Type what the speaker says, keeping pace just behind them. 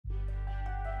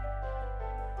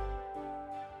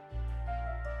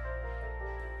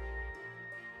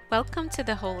Welcome to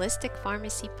the Holistic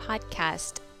Pharmacy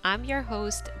Podcast. I'm your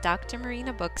host, Dr.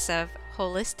 Marina Buksov,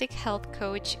 holistic health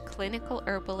coach, clinical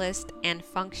herbalist, and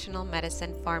functional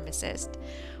medicine pharmacist,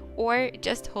 or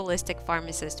just holistic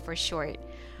pharmacist for short.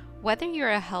 Whether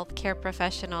you're a healthcare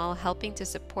professional helping to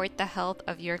support the health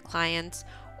of your clients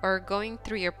or going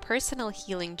through your personal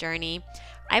healing journey,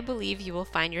 I believe you will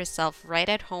find yourself right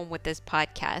at home with this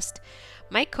podcast.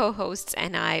 My co-hosts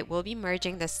and I will be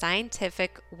merging the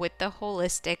scientific with the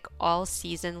holistic all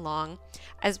season long,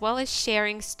 as well as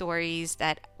sharing stories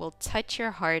that will touch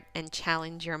your heart and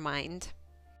challenge your mind.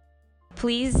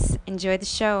 Please enjoy the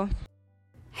show.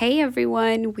 Hey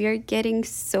everyone, we're getting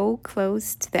so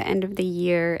close to the end of the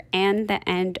year and the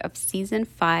end of season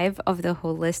 5 of the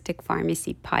Holistic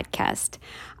Pharmacy podcast.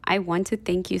 I want to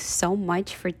thank you so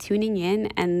much for tuning in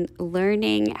and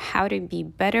learning how to be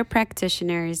better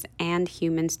practitioners and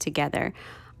humans together.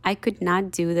 I could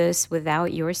not do this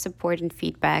without your support and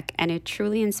feedback, and it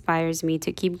truly inspires me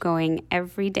to keep going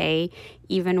every day,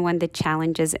 even when the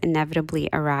challenges inevitably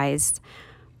arise.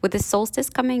 With the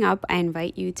solstice coming up, I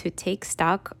invite you to take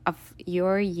stock of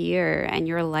your year and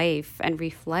your life and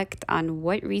reflect on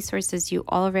what resources you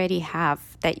already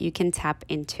have that you can tap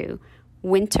into.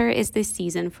 Winter is the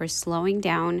season for slowing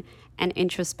down and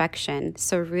introspection,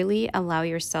 so really allow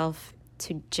yourself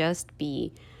to just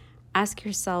be. Ask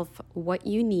yourself what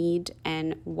you need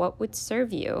and what would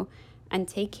serve you, and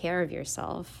take care of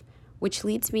yourself. Which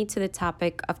leads me to the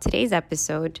topic of today's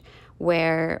episode,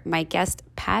 where my guest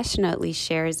passionately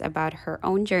shares about her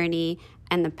own journey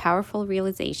and the powerful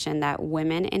realization that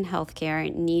women in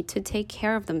healthcare need to take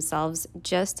care of themselves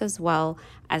just as well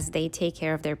as they take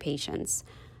care of their patients.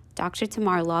 Dr.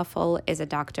 Tamar Lawful is a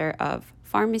doctor of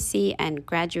pharmacy and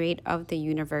graduate of the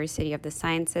University of the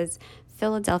Sciences,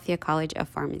 Philadelphia College of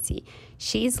Pharmacy.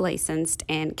 She's licensed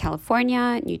in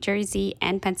California, New Jersey,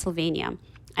 and Pennsylvania.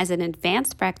 As an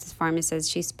advanced practice pharmacist,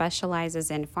 she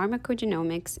specializes in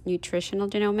pharmacogenomics, nutritional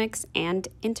genomics, and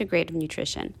integrative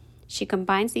nutrition. She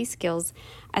combines these skills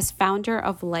as founder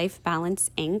of Life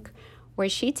Balance Inc., where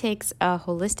she takes a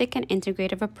holistic and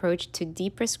integrative approach to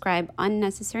deprescribe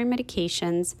unnecessary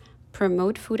medications,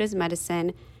 promote food as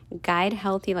medicine, guide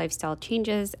healthy lifestyle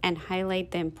changes, and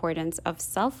highlight the importance of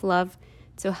self-love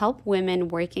to help women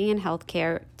working in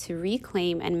healthcare to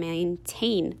reclaim and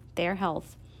maintain their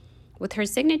health. With her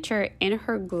signature In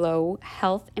Her Glow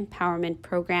Health Empowerment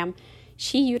Program,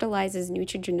 she utilizes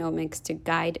nutrigenomics to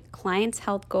guide clients'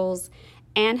 health goals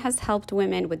and has helped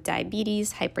women with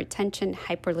diabetes, hypertension,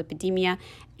 hyperlipidemia,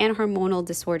 and hormonal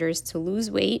disorders to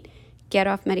lose weight, get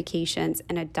off medications,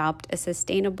 and adopt a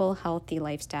sustainable, healthy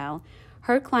lifestyle.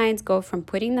 Her clients go from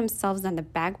putting themselves on the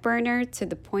back burner to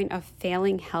the point of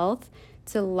failing health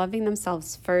to loving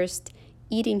themselves first,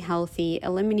 eating healthy,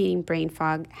 eliminating brain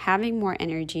fog, having more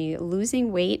energy,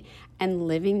 losing weight, and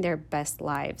living their best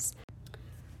lives.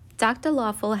 Dr.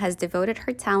 Lawful has devoted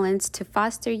her talents to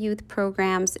foster youth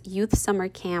programs, youth summer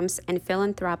camps, and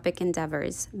philanthropic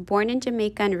endeavors. Born in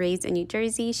Jamaica and raised in New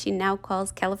Jersey, she now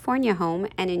calls California home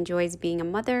and enjoys being a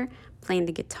mother, playing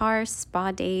the guitar,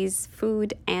 spa days,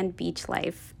 food, and beach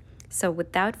life. So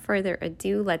without further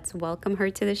ado, let's welcome her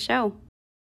to the show.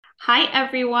 Hi,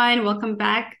 everyone. Welcome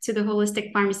back to the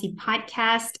Holistic Pharmacy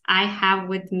Podcast. I have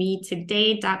with me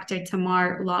today Dr.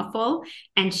 Tamar Lawful,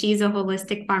 and she's a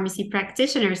holistic pharmacy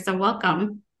practitioner. So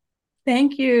welcome.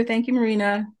 Thank you. Thank you,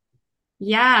 Marina.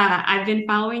 Yeah, I've been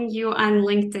following you on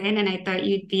LinkedIn, and I thought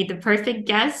you'd be the perfect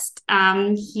guest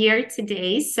here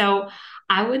today. So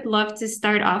I would love to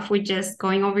start off with just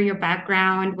going over your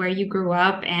background, where you grew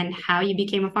up, and how you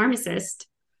became a pharmacist.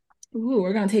 Ooh,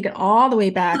 we're going to take it all the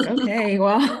way back. Okay,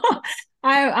 well,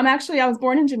 I was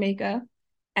born in Jamaica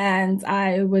and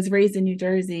I was raised in New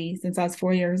Jersey since I was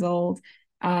 4 years old,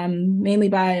 mainly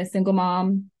by a single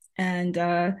mom and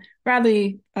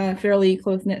fairly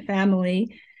close-knit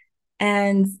family.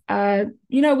 And,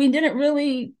 we didn't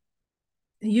really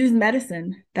use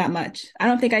medicine that much. I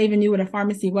don't think I even knew what a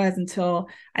pharmacy was until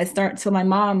my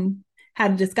mom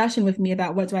had a discussion with me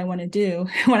about what do I want to do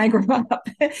when I grew up,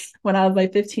 when I was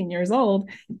like 15 years old.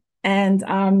 And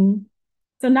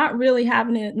so not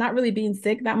really being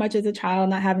sick that much as a child,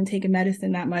 not having taken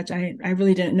medicine that much. I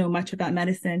really didn't know much about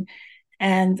medicine.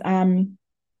 And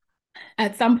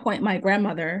at some point, my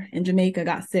grandmother in Jamaica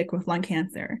got sick with lung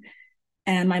cancer.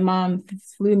 And my mom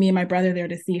flew me and my brother there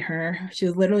to see her. She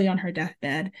was literally on her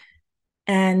deathbed.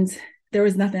 And there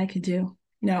was nothing I could do.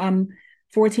 I'm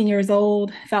 14 years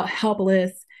old, felt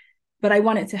helpless, but I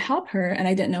wanted to help her and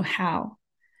I didn't know how.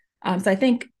 So I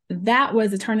think that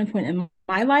was a turning point in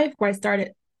my life where I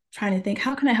started trying to think,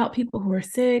 how can I help people who are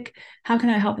sick? How can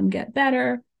I help them get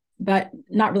better? But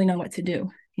not really knowing what to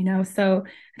do. So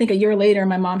I think a year later,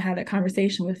 my mom had that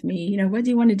conversation with me, what do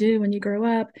you want to do when you grow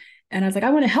up? And I was like, I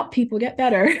want to help people get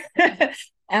better.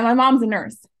 And my mom's a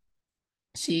nurse.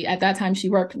 At that time, she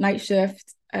worked night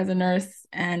shift as a nurse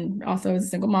and also as a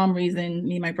single mom raising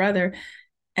me and my brother.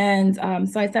 And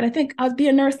so I said, I think I'll be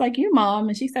a nurse like you, Mom.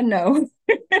 And she said, no,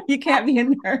 you can't be a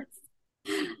nurse.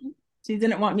 She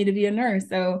didn't want me to be a nurse.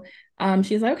 So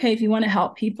she's like, okay, if you want to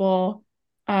help people.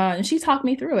 And she talked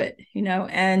me through it,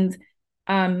 and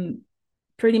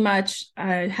pretty much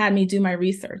had me do my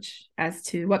research as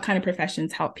to what kind of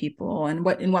professions help people and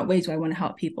in what ways do I want to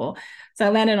help people. So I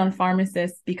landed on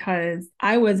pharmacist because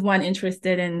I was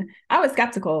I was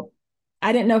skeptical.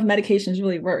 I didn't know if medications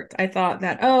really worked. I thought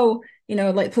that,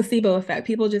 like placebo effect,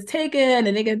 people just take it and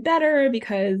they get better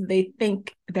because they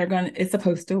think it's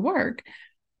supposed to work.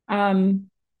 So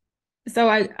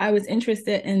I was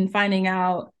interested in finding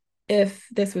out if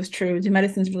this was true. Do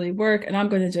medicines really work? And I'm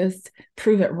going to just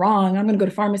prove it wrong. I'm going to go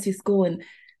to pharmacy school and,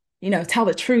 tell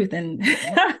the truth and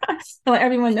let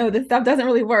everyone know this stuff doesn't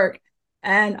really work.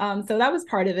 And so that was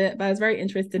part of it. But I was very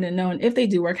interested in knowing if they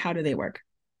do work, how do they work?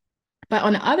 But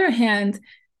on the other hand,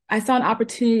 I saw an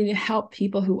opportunity to help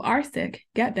people who are sick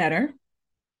get better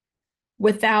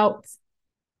without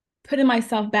putting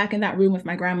myself back in that room with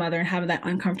my grandmother and having that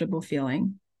uncomfortable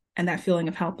feeling and that feeling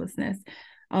of helplessness.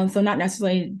 So not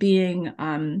necessarily being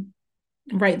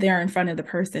right there in front of the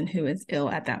person who is ill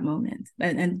at that moment,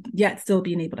 and yet still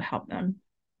being able to help them.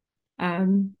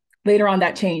 Later on,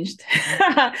 that changed.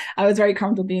 I was very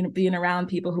comfortable being around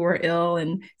people who were ill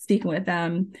and speaking with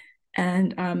them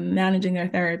and managing their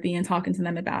therapy and talking to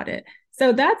them about it.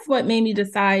 So that's what made me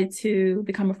decide to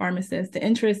become a pharmacist, the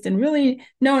interest in really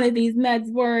knowing if these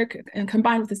meds work and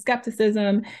combined with the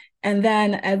skepticism, and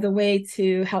then as a way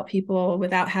to help people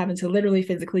without having to literally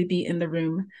physically be in the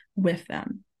room with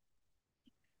them.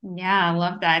 Yeah, I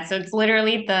love that. So it's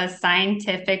literally the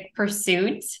scientific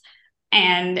pursuit.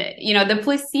 And, the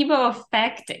placebo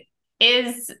effect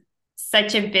is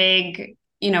such a big,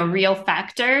 real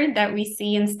factor that we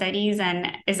see in studies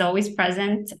and is always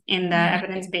present in the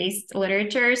evidence-based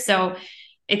literature. So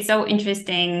it's so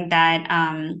interesting that,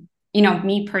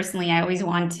 me personally, I always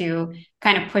want to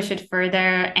kind of push it further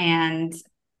and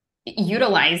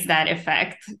utilize that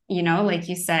effect, like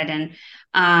you said.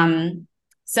 And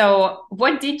so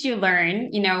what did you learn,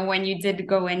 when you did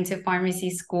go into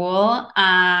pharmacy school,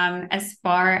 as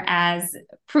far as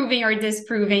proving or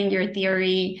disproving your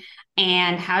theory?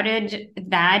 And how did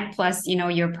that, plus,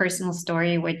 your personal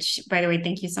story, which, by the way,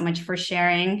 thank you so much for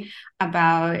sharing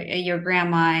about your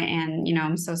grandma. And,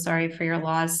 I'm so sorry for your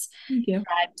loss. Thank you.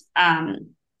 But,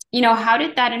 how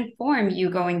did that inform you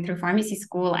going through pharmacy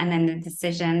school and then the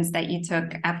decisions that you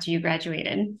took after you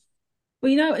graduated?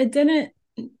 Well, it didn't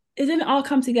all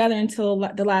come together until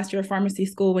the last year of pharmacy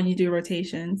school when you do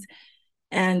rotations.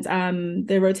 And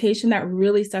the rotation that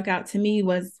really stuck out to me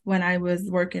was when I was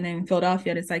working in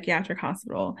Philadelphia at a psychiatric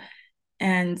hospital.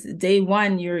 And day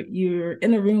one, you're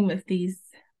in the room with these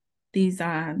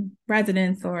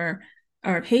residents or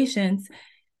patients,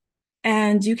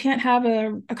 and you can't have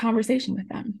a conversation with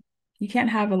them. You can't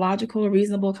have a logical,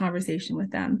 reasonable conversation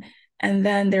with them. And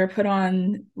then they're put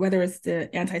on, whether it's the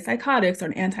antipsychotics or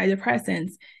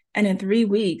antidepressants, and in 3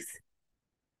 weeks,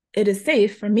 it is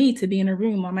safe for me to be in a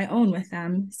room on my own with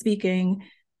them, speaking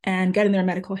and getting their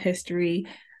medical history.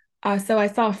 So I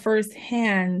saw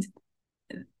firsthand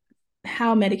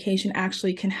how medication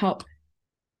actually can help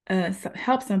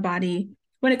somebody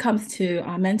when it comes to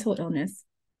mental illness.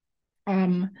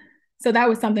 So that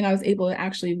was something I was able to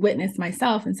actually witness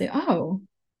myself and say, oh,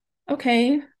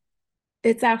 okay,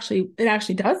 it actually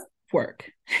does work.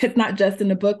 It's not just in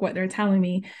the book what they're telling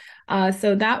me.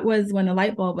 So that was when a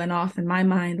light bulb went off in my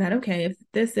mind that, okay, if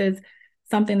this is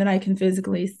something that I can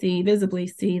visibly see,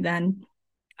 then,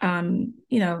 by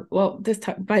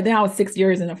now I was 6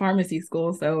 years in a pharmacy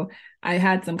school. So I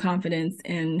had some confidence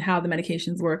in how the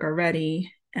medications work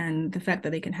already and the effect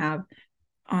that they can have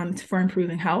for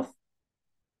improving health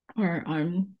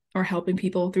or helping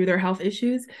people through their health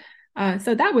issues.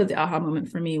 So that was the aha moment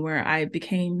for me where I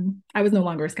was no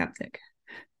longer a skeptic.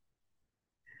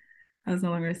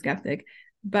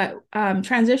 But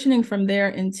transitioning from there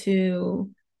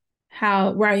into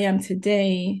where I am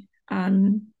today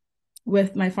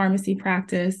with my pharmacy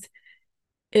practice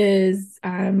is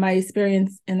my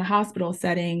experience in the hospital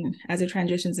setting as a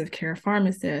transitions of care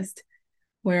pharmacist,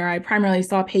 where I primarily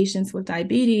saw patients with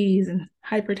diabetes and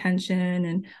hypertension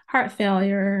and heart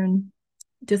failure and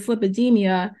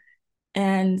dyslipidemia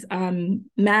and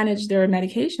manage their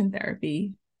medication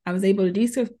therapy. I was able to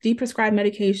deprescribe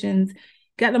medications,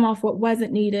 get them off what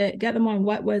wasn't needed, get them on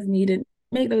what was needed,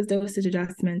 make those dosage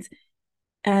adjustments,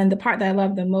 And the part that I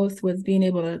loved the most was being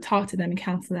able to talk to them and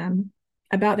counsel them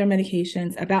about their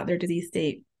medications, about their disease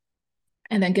state,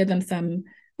 and then give them some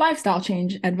lifestyle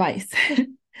change advice.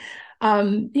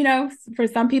 For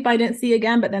some people I didn't see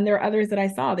again, but then there are others that I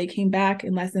saw. They came back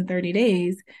in less than 30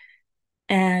 days.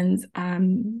 And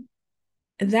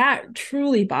that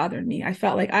truly bothered me. I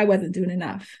felt like I wasn't doing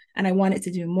enough and I wanted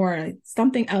to do more. Like,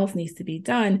 something else needs to be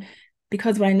done,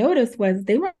 because what I noticed was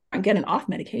they weren't getting off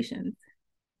medications.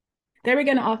 They were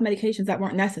getting off medications that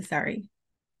weren't necessary.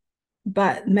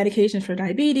 But medications for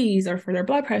diabetes or for their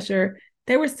blood pressure,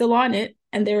 they were still on it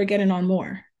and they were getting on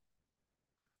more.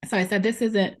 So I said,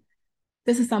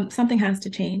 something has to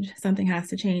change. Something has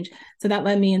to change. So that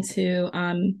led me into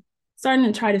starting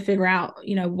to try to figure out,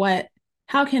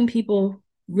 how can people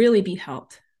really be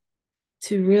helped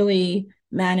to really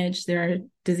manage their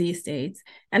disease states,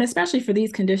 and especially for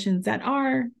these conditions that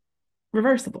are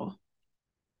reversible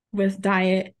with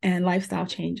diet and lifestyle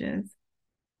changes.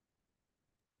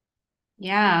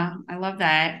 Yeah, I love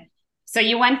that. So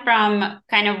you went from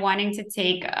kind of wanting to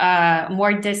take a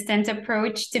more distant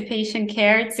approach to patient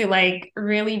care to like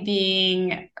really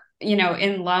being,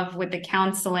 in love with the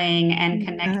counseling and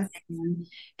connecting, and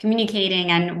communicating,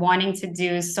 and wanting to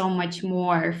do so much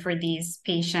more for these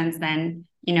patients than,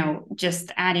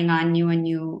 just adding on new and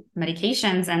new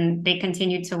medications, and they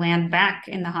continue to land back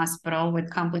in the hospital with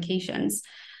complications.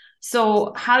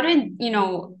 So how did,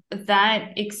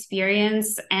 that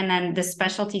experience, and then the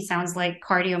specialty sounds like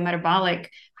cardiometabolic,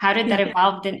 how did that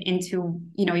evolve into,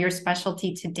 your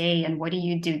specialty today, and what do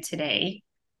you do today?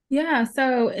 Yeah,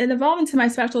 so it evolved into my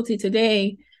specialty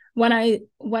today when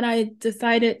I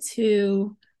decided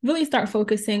to really start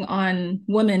focusing on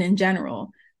women in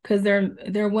general, because there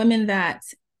are women that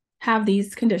have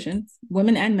these conditions,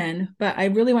 women and men, but I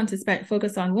really want to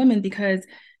focus on women because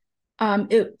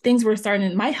things were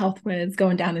starting, my health was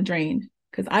going down the drain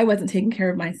because I wasn't taking care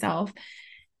of myself.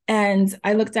 And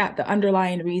I looked at the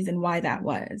underlying reason why that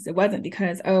was. It wasn't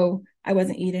because, oh, I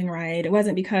wasn't eating right. It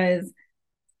wasn't because,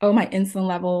 oh, my insulin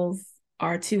levels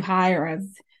are too high, or as,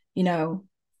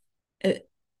 it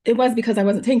was because I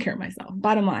wasn't taking care of myself.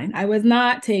 Bottom line, I was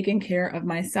not taking care of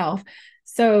myself.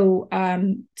 So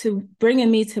to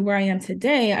bringing me to where I am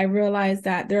today, I realized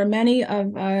that there are many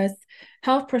of us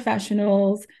health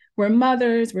professionals, we're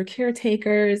mothers, we're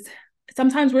caretakers,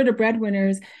 sometimes we're the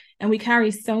breadwinners, and we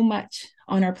carry so much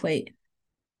on our plate.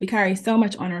 We carry so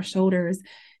much on our shoulders,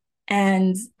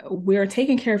 and we're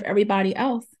taking care of everybody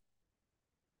else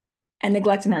and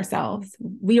neglecting ourselves.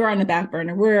 We are on the back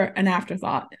burner. We're an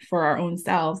afterthought for our own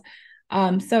selves.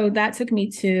 So that took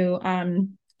me to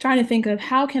trying to think of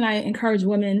how can I encourage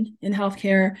women in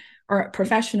healthcare or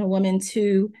professional women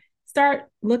to start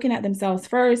looking at themselves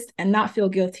first and not feel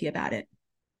guilty about it.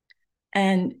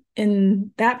 And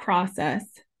in that process,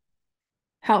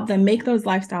 help them make those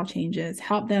lifestyle changes,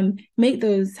 help them make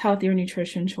those healthier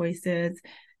nutrition choices,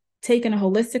 taking a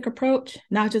holistic approach,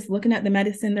 not just looking at the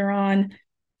medicine they're on,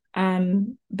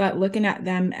 but looking at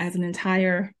them as an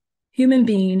entire human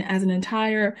being, as an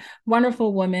entire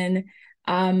wonderful woman,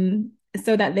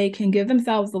 so that they can give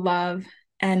themselves the love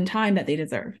and time that they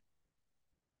deserve.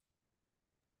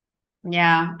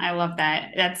 Yeah, I love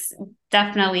that. That's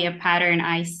definitely a pattern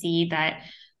I see that,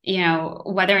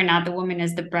 whether or not the woman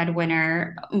is the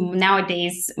breadwinner,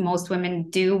 nowadays, most women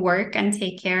do work and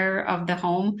take care of the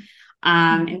home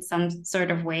in some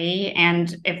sort of way.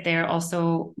 And if they're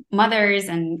also mothers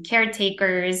and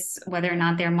caretakers, whether or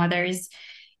not they're mothers,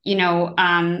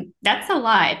 that's a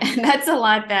lot. That's a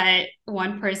lot that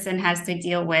one person has to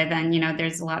deal with. And,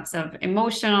 there's lots of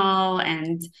emotional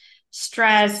and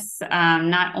stress,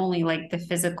 not only like the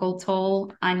physical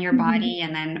toll on your body,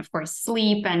 and then of course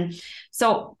sleep. And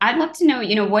so I'd love to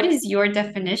know, what is your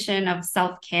definition of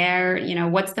self-care?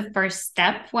 What's the first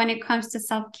step when it comes to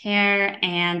self-care,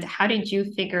 and how did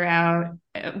you figure out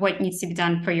what needs to be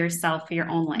done for yourself, for your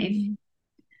own life?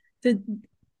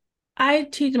 I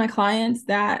teach my clients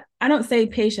that I don't say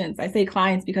patients, I say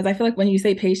clients, because I feel like when you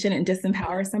say patient and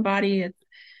disempower somebody,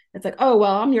 it's like, oh,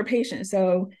 well, I'm your patient,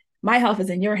 so my health is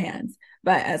in your hands.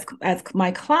 But as my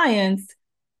clients,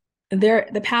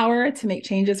 the power to make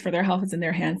changes for their health is in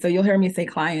their hands. So you'll hear me say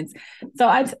clients. So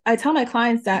I tell my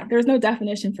clients that there's no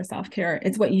definition for self-care.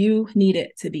 It's what you need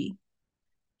it to be.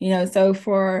 So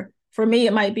for me,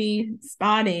 it might be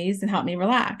spa days and help me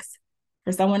relax.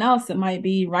 For someone else, it might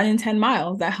be running 10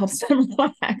 miles that helps them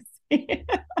relax.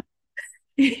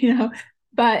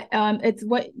 But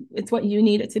it's what you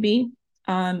need it to be.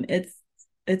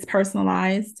 It's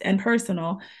personalized and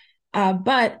personal.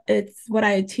 But it's what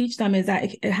I teach them is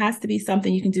that it has to be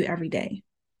something you can do every day.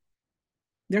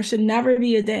 There should never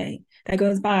be a day that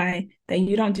goes by that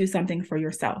you don't do something for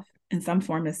yourself in some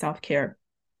form of self-care.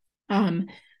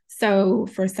 So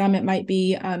for some, it might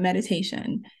be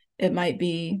meditation. It might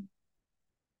be,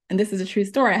 and this is a true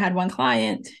story. I had one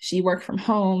client, she worked from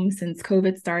home since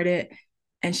COVID started,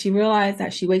 and she realized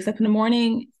that she wakes up in the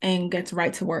morning and gets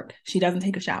right to work. She doesn't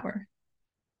take a shower.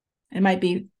 It might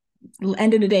be the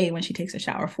end of the day when she takes a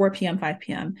shower, 4 p.m., 5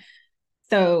 p.m.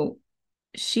 So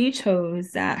she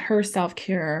chose that her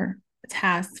self-care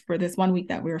task for this 1 week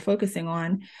that we were focusing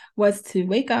on was to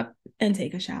wake up and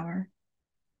take a shower.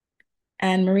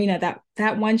 And Marina,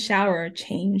 that one shower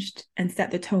changed and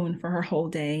set the tone for her whole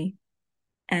day.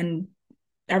 And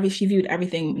she viewed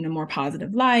everything in a more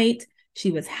positive light.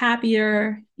 She was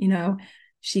happier,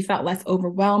 she felt less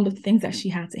overwhelmed with things that she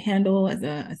had to handle as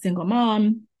a single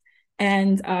mom.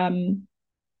 And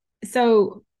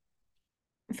so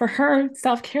for her,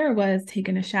 self-care was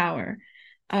taking a shower.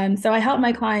 So I help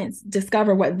my clients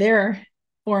discover what their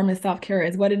form of self-care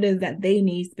is, what it is that they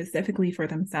need specifically for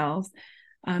themselves.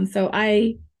 So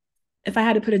if I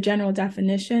had to put a general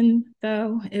definition,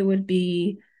 though, it would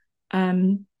be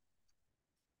an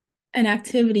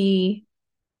activity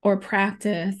or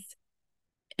practice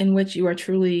in which you are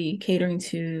truly catering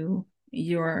to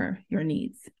your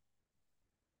needs.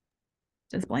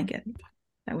 Just blanket.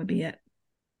 That would be it.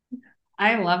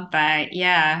 I love that.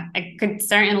 Yeah, it could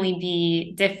certainly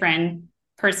be different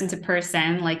person to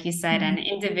person, like you said, and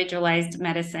individualized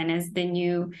medicine is the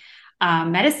new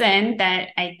medicine that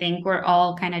I think we're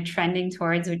all kind of trending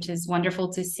towards, which is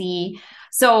wonderful to see.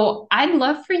 So I'd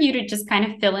love for you to just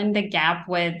kind of fill in the gap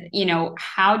with,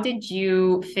 how did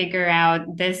you figure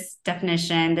out this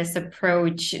definition, this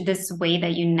approach, this way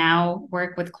that you now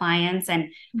work with clients,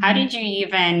 and how did you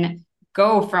even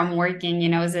go from working,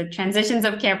 as a transitions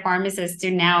of care pharmacist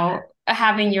to now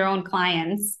having your own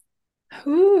clients?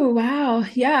 Ooh, wow.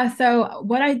 Yeah. So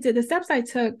what I did, the steps I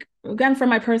took, again, from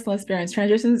my personal experience,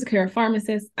 transitions to care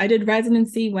pharmacist, I did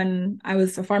residency when I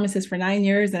was a pharmacist for 9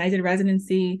 years, and I did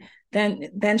residency, then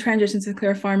transitioned to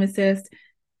care pharmacist.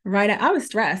 Right. I was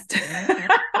stressed.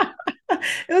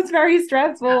 It was very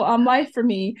stressful life for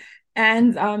me.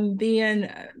 And being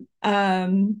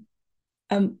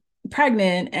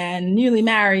pregnant and newly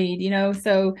married,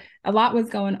 so a lot was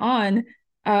going on.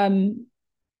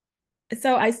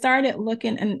 So I started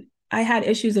looking, and I had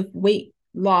issues of weight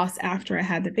loss after I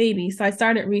had the baby. So I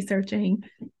started researching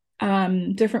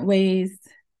different ways,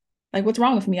 like what's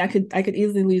wrong with me. I could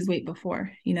easily lose weight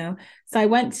before, So I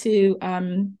went to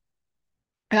I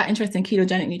got interested in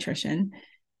ketogenic nutrition,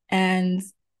 and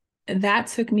that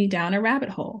took me down a rabbit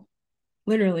hole,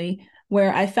 literally,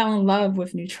 where I fell in love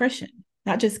with nutrition,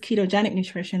 not just ketogenic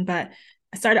nutrition, but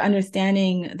I started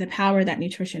understanding the power that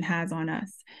nutrition has on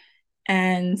us.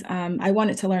 And I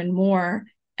wanted to learn more,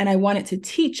 and I wanted to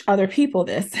teach other people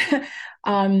this.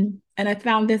 And I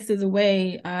found this as a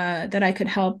way that I could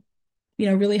help,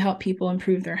 really help people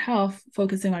improve their health,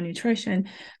 focusing on nutrition.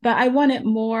 But I wanted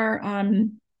more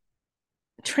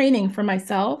training for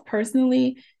myself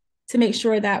personally to make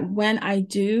sure that when I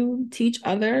do teach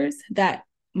others, that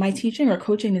my teaching or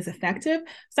coaching is effective.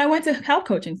 So I went to health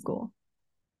coaching school,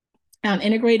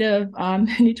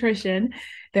 integrative nutrition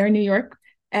there in New York.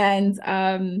 And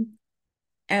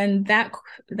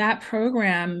that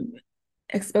program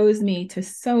exposed me to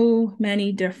so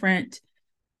many different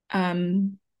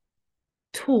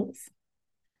tools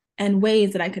and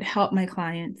ways that I could help my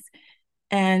clients.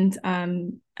 And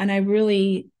I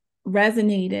really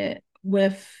resonated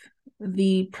with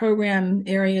the program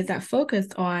areas that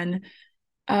focused on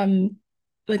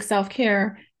like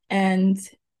self-care and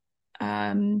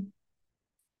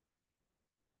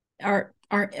our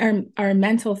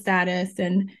mental status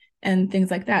and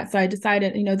things like that. So I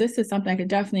decided, this is something I could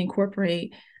definitely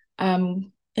incorporate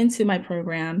into my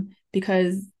program,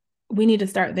 because we need to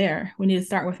start there. We need to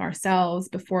start with ourselves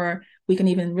before we can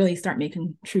even really start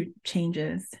making true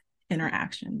changes in our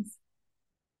actions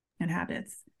and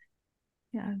habits.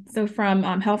 Yeah. So from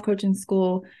health coaching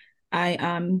school,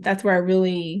 that's where I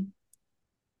really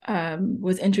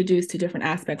was introduced to different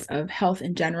aspects of health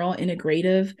in general.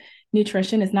 Integrative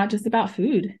nutrition is not just about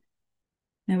food.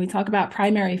 Now we talk about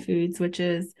primary foods, which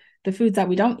is the foods that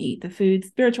we don't eat, the foods,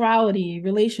 spirituality,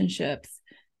 relationships,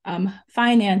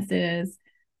 finances.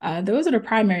 Those are the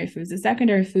primary foods. The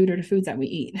secondary food are the foods that we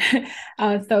eat.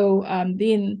 So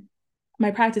being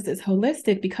my practice is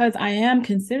holistic because I am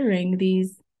considering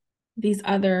these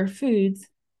other foods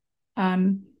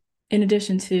in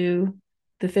addition to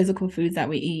the physical foods that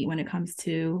we eat when it comes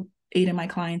to aiding my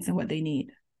clients and what they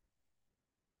need.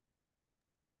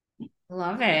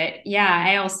 Love it. Yeah,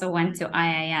 I also went to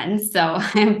IIN, so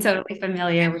I'm totally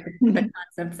familiar with the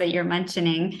concepts that you're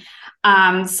mentioning.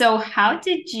 So how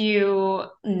did you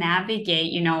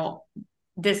navigate,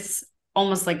 this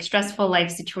almost like stressful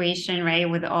life situation, right,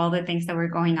 with all the things that were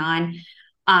going on,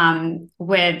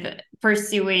 with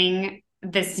pursuing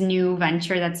this new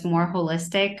venture that's more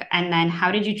holistic? And then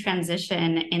how did you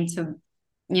transition into,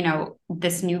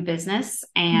 this new business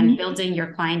and Mhm. building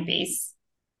your client base?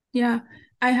 Yeah,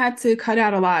 I had to cut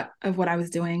out a lot of what I was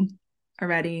doing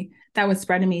already. That was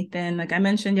spreading me thin. Like I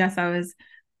mentioned, yes, I was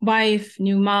wife,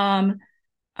 new mom.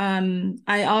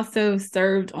 I also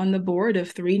served on the board of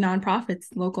three nonprofits,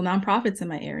 local nonprofits in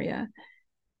my area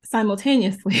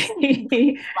simultaneously.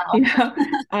 you Wow.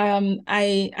 know,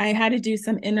 I had to do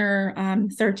some inner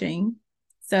searching.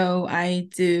 So I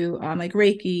do like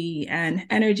Reiki and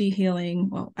energy healing.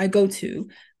 Well, I go to.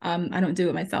 I don't do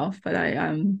it myself, but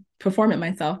I perform it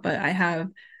myself. But I have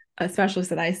a specialist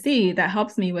that I see that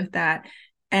helps me with that,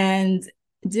 and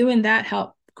doing that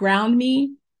helped ground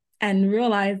me and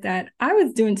realize that I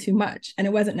was doing too much and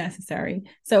it wasn't necessary.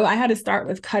 So I had to start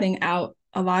with cutting out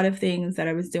a lot of things that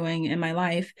I was doing in my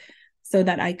life so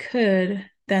that I could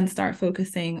then start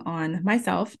focusing on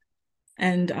myself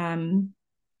and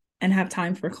have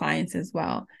time for clients as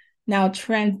well. Now,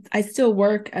 I still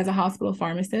work as a hospital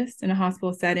pharmacist in a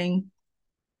hospital setting,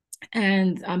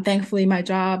 and thankfully, my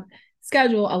job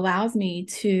schedule allows me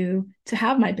to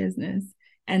have my business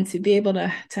and to be able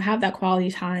to have that quality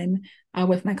time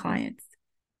with my clients.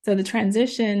 So the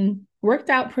transition worked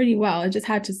out pretty well. It just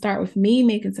had to start with me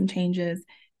making some changes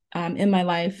in my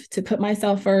life to put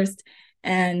myself first,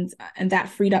 and that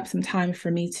freed up some time for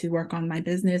me to work on my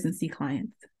business and see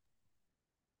clients.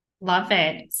 Love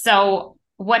it. So,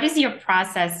 what is your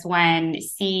process when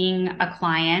seeing a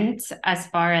client as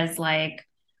far as like,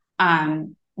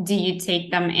 do you take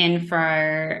them in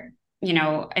for,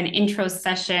 an intro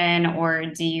session, or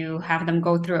do you have them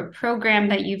go through a program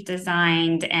that you've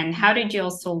designed? And how did you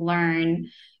also learn,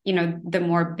 the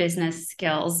more business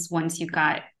skills once you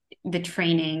got the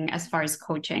training as far as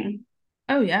coaching?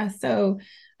 Oh yeah. So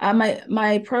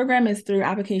my program is through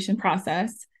application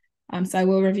process. So I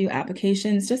will review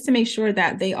applications just to make sure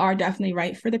that they are definitely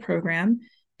right for the program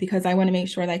because I want to make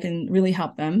sure that I can really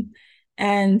help them.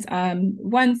 And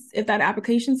once if that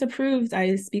application is approved,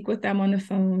 I speak with them on the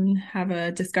phone, have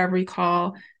a discovery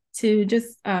call to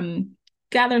just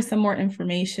gather some more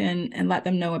information and let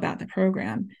them know about the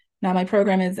program. Now my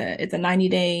program it's a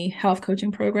 90-day health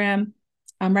coaching program.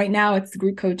 Right now, it's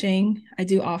group coaching. I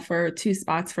do offer two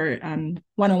spots for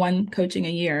one-on-one coaching a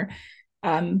year,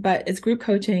 but it's group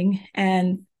coaching,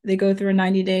 and they go through a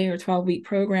 90-day or 12-week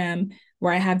program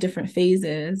where I have different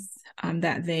phases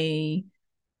that they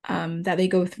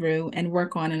go through and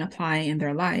work on and apply in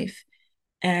their life.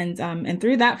 And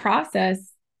through that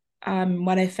process,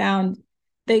 what I found,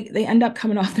 they end up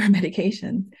coming off their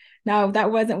medications. Now,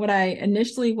 that wasn't what I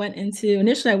initially went into.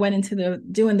 Initially, I went into the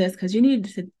doing this because you need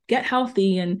to get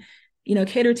healthy and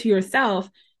cater to yourself.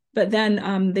 But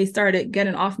then they started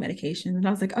getting off medication, and I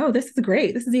was like, "Oh, this is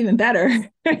great! This is even better.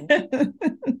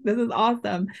 This is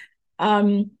awesome."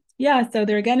 Yeah, so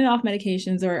they're getting off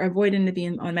medications or avoiding to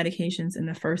being on medications in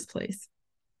the first place.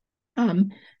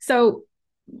 So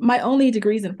my only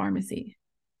degree is in pharmacy.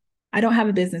 I don't have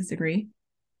a business degree,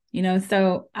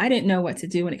 so I didn't know what to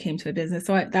do when it came to a business.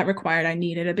 So that required I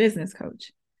needed a business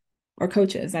coach or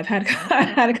coaches. I've had I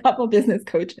had a couple business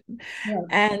coaches, Yeah.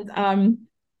 and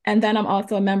and then I'm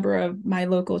also a member of my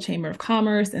local chamber of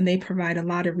commerce, and they provide a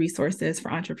lot of resources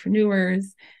for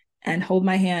entrepreneurs and hold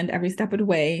my hand every step of the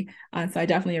way. So I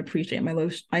definitely appreciate my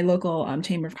local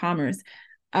chamber of commerce.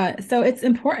 So it's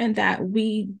important that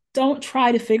we don't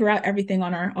try to figure out everything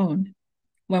on our own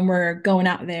when we're going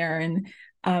out there and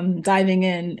diving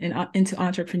into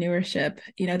entrepreneurship.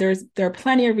 There are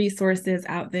plenty of resources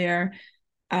out there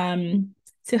to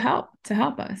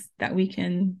help us that we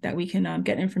can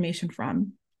get information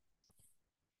from.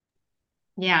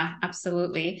 Yeah,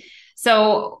 absolutely.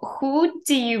 So, who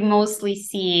do you mostly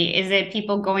see? Is it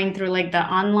people going through like the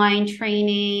online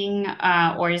training,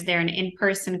 or is there an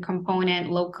in-person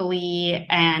component locally?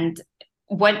 And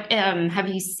what have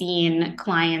you seen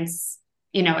clients,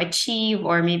 achieve,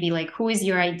 or maybe like who is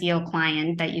your ideal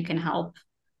client that you can help?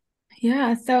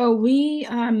 Yeah, so we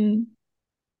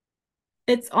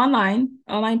it's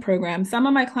online program. Some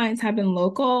of my clients have been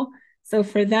local, so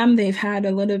for them they've had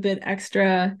a little bit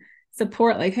extra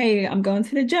support, like, hey, I'm going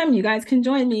to the gym, you guys can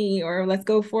join me, or let's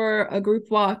go for a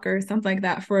group walk or something like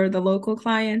that for the local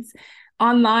clients.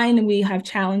 Online, we have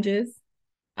challenges.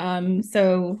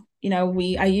 So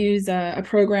I use a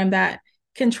program that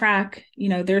can track,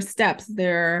 their steps,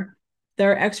 their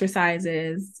their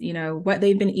exercises, what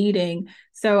they've been eating.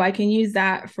 So I can use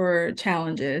that for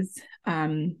challenges,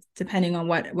 depending on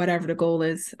whatever the goal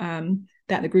is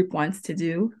that the group wants to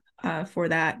do for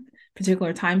that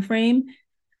particular time frame.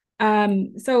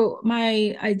 So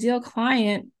my ideal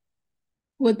client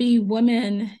would be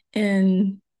women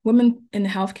in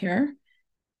healthcare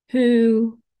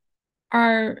who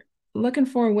are looking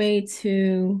for a way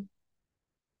to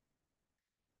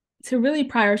really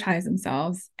prioritize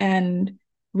themselves and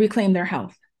reclaim their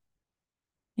health.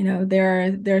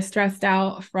 They're stressed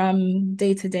out from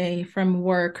day to day, from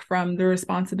work, from the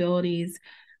responsibilities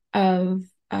of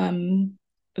the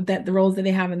roles that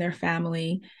they have in their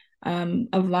family,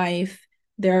 of life.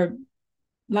 They're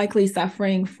likely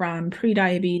suffering from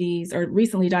prediabetes or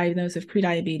recently diagnosed with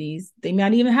prediabetes. They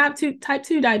might even have type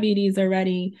 2 diabetes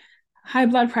already, high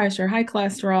blood pressure, high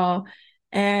cholesterol,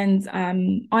 and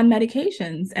on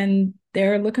medications. And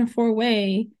they're looking for a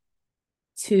way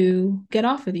to get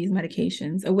off of these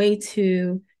medications, a way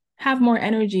to have more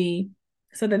energy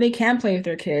so that they can play with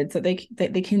their kids, so they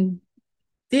can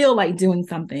feel like doing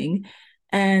something.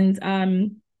 And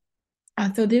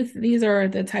so these are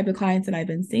the type of clients that I've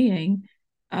been seeing.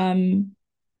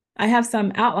 I have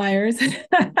some outliers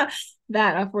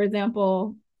that, for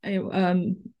example,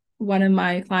 one of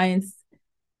my clients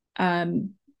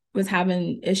was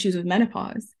having issues with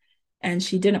menopause, and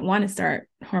she didn't want to start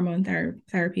hormone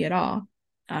therapy at all.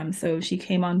 So she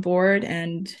came on board,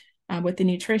 and with the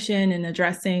nutrition and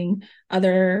addressing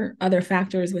other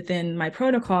factors within my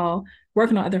protocol,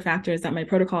 working on other factors that my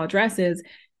protocol addresses,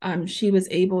 she was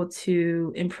able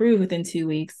to improve within 2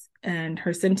 weeks, and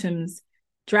her symptoms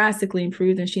drastically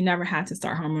improved, and she never had to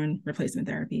start hormone replacement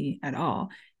therapy at all.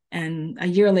 And a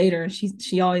year later, she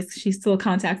still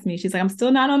contacts me. She's like, I'm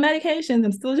still not on medications.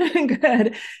 I'm still doing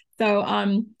good.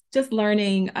 So just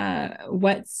learning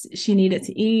what she needed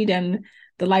to eat and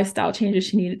the lifestyle changes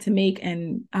she needed to make,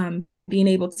 and being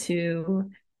able to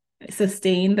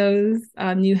sustain those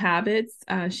new habits,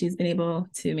 she's been able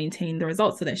to maintain the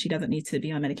results so that she doesn't need to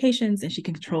be on medications and she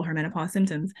can control her menopause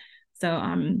symptoms.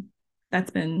 So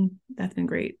that's been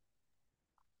great.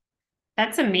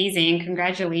 That's amazing.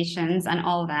 Congratulations on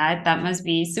all that. That must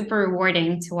be super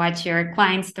rewarding to watch your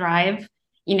clients thrive,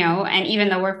 and even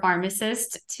though we're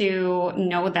pharmacists, to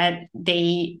know that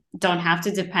they don't have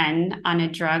to depend on a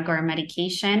drug or a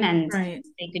medication, and Right.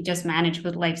 they could just manage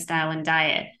with lifestyle and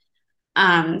diet.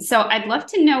 So I'd love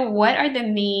to know, what are the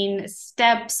main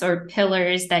steps or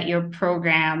pillars that your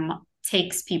program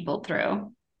takes people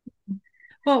through?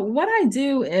 Well, what I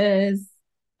do is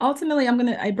ultimately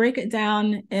I break it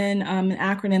down in an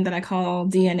acronym that I call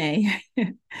DNA.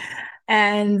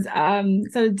 And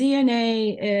so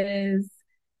DNA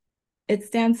it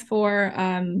stands for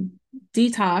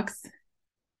detox,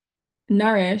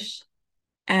 nourish,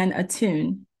 and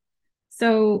attune.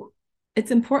 So it's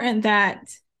important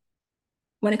that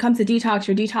when it comes to detox,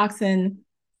 you're detoxing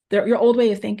your old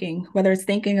way of thinking, whether it's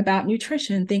thinking about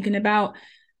nutrition, thinking about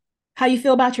how you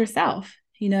feel about yourself,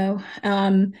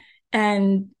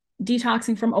 and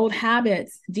detoxing from old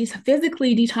habits,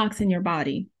 physically detoxing your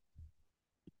body.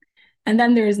 And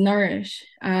then there's nourish,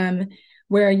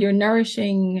 where you're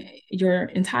nourishing your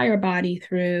entire body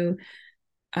through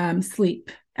sleep,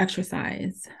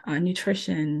 exercise,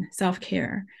 nutrition,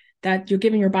 self-care, that you're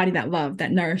giving your body that love,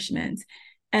 that nourishment.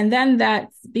 And then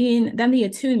the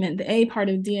attunement, the A part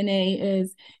of DNA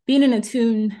is being in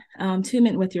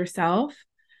attunement with yourself,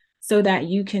 so that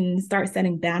you can start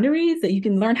setting boundaries, that you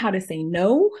can learn how to say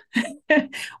no,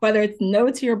 whether it's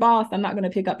no to your boss, I'm not going to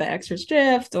pick up an extra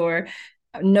shift, or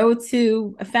no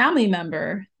to a family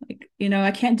member, like,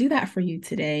 I can't do that for you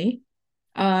today.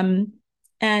 And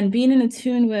being in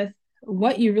tune with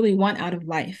what you really want out of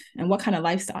life and what kind of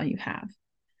lifestyle you have.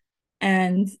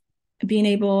 And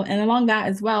and along that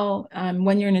as well,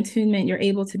 when you're in attunement, you're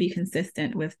able to be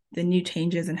consistent with the new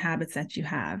changes and habits that you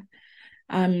have.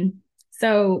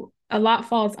 So a lot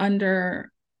falls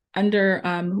under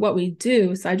what we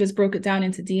do. So I just broke it down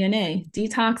into DNA: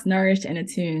 detox, nourish, and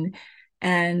attune.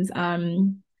 And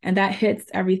that hits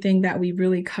everything that we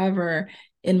really cover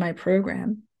in my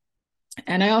program.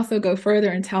 And I also go further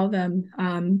and tell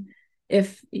them,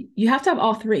 if you have to have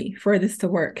all three for this to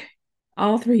work,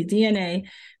 all three: DNA,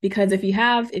 because if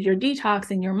you're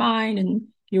detoxing your mind and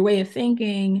your way of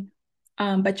thinking,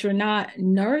 but you're not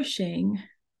nourishing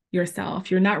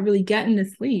yourself, you're not really getting the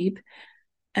sleep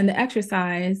and the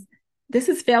exercise, this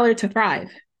is failure to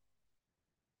thrive.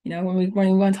 When we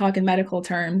want to talk in medical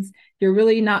terms, you're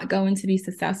really not going to be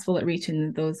successful at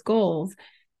reaching those goals.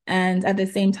 And at the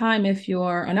same time, on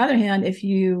the other hand, if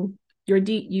you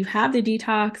have the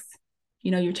detox,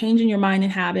 you're changing your mind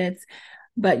and habits,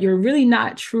 but you're really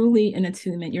not truly in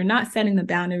attunement. You're not setting the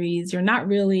boundaries. You're not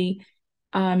really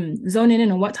zoning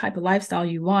in on what type of lifestyle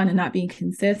you want and not being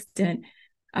consistent.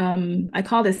 I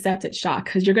call this septic shock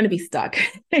because you're going to be stuck.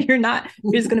 You're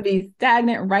just going to be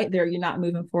stagnant right there. You're not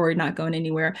moving forward, not going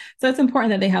anywhere. So it's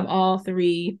important that they have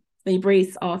they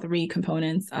embrace all three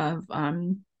components of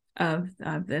the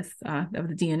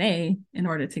DNA in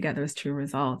order to get those true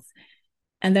results.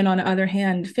 And then on the other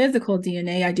hand, physical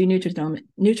DNA, I do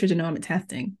nutrigenomic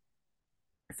testing.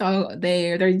 So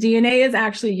their DNA is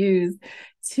actually used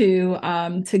to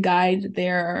guide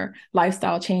their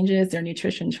lifestyle changes, their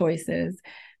nutrition choices.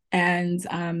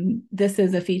 And this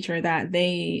is a feature that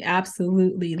they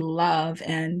absolutely love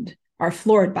and are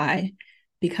floored by,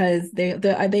 because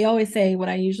they always say, what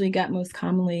I usually get most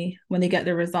commonly when they get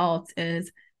their results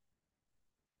is,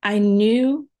 I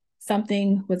knew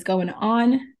something was going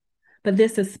on, but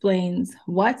this explains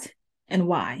what and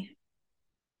why.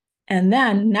 And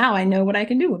then now I know what I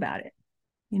can do about it.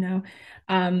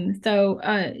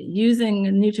 Using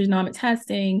nutrigenomic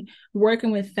testing,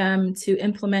 working with them to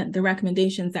implement the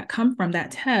recommendations that come from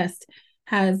that test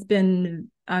has been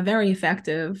very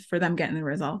effective for them getting the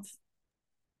results.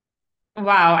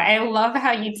 Wow, I love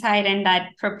how you tied in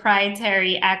that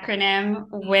proprietary acronym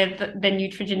with the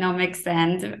nutrigenomics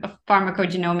and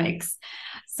pharmacogenomics.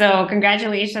 So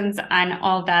congratulations on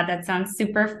all that. That sounds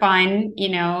super fun,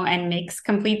 and makes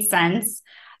complete sense.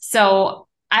 So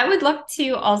I would love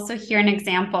to also hear an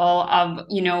example of,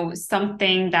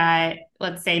 something that,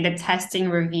 let's say, the testing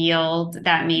revealed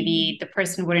that maybe the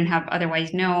person wouldn't have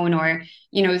otherwise known, or,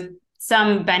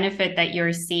 some benefit that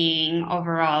you're seeing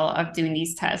overall of doing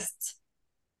these tests.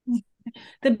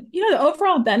 The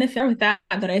overall benefit with that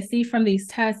I see from these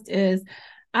tests is,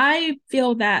 I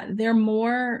feel that they're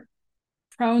more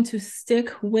prone to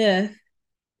stick with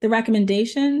the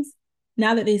recommendations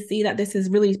now that they see that this is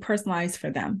really personalized for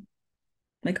them.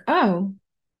 Like, oh,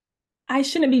 I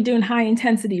shouldn't be doing high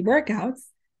intensity workouts.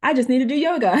 I just need to do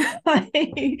yoga.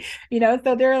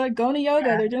 So they're like going to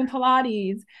yoga, they're doing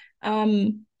Pilates.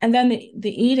 And then the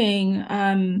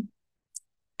eating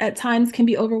at times can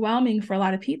be overwhelming for a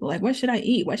lot of people. Like, what should I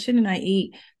eat? What shouldn't I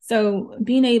eat? So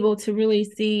being able to really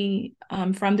see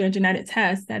from their genetic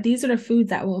tests that these are the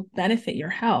foods that will benefit your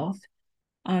health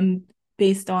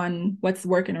based on what's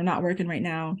working or not working right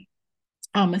now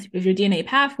with your DNA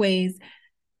pathways.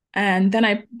 And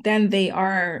then they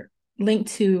are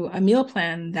linked to a meal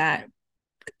plan that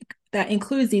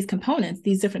includes these components,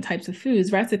 these different types of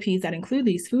foods, recipes that include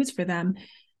these foods for them,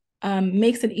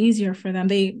 makes it easier for them.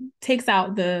 They takes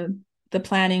out the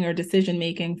planning or decision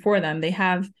making for them.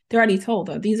 They're already told,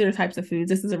 oh, these are the types of foods.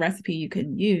 This is a recipe you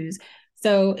could use.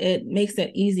 So it makes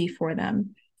it easy for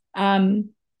them.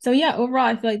 So yeah, overall,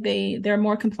 I feel like they're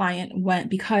more compliant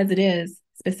because it is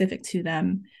specific to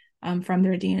them from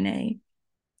their DNA.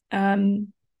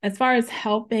 As far as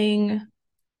helping,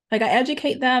 like, I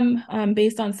educate them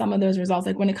based on some of those results,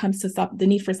 like when it comes to the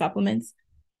need for supplements,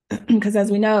 because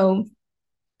as we know,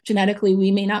 genetically,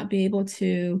 we may not be able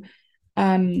to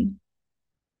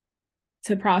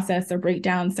process or break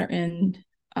down certain,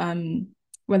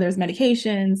 whether it's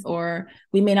medications, or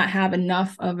we may not have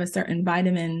enough of a certain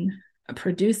vitamin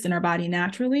produced in our body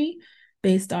naturally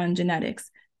based on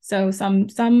genetics. So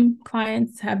some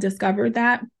clients have discovered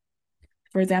that.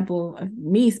 For example,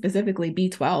 me specifically,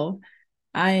 B12,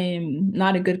 I'm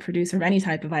not a good producer of any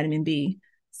type of vitamin B.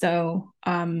 So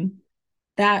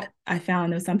that I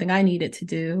found was something I needed to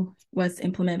do, was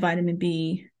implement vitamin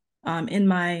B in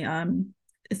my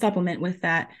supplement with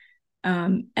that.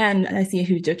 And I see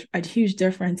a huge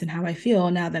difference in how I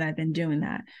feel now that I've been doing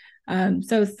that.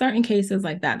 So certain cases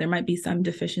like that, there might be some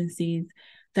deficiencies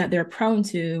that they're prone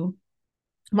to,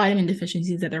 vitamin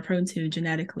deficiencies that they're prone to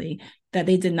genetically, that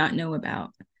they did not know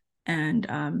about. And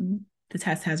the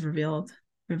test has revealed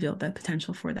the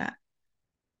potential for that.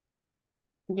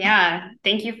 Yeah,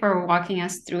 thank you for walking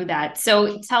us through that.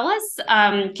 So tell us,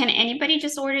 can anybody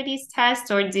just order these tests,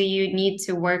 or do you need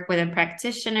to work with a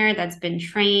practitioner that's been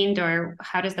trained, or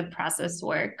how does the process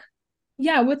work?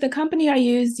 Yeah, with the company I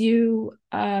use,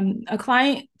 a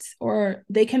client, or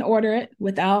they can order it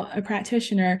without a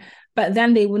practitioner, but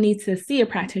then they will need to see a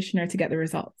practitioner to get the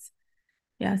results.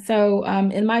 Yeah, so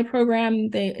in my program,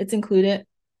 it's included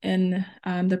in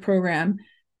the program.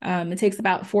 It takes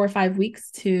about 4 or 5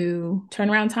 weeks to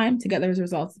turnaround time to get those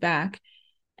results back.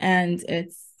 And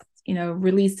it's,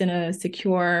 released in a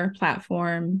secure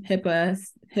platform, HIPAA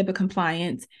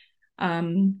compliant.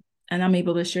 And I'm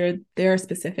able to share their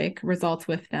specific results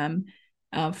with them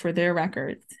for their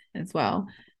records as well.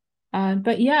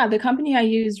 But yeah, the company I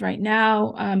use right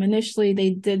now, initially they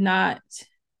did not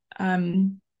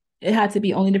it had to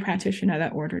be only the practitioner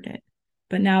that ordered it.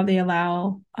 But now they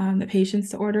allow the patients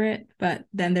to order it, but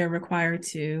then they're required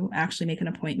to actually make an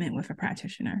appointment with a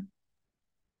practitioner.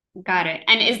 Got it.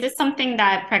 And is this something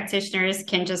that practitioners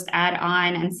can just add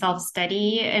on and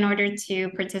self-study in order to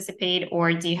participate,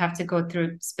 or do you have to go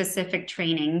through specific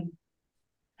training?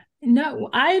 No,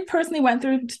 I personally went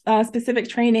through specific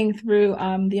training through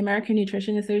the American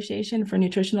Nutrition Association for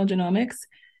nutritional genomics,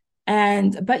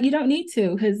 but you don't need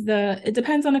to because it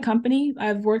depends on the company.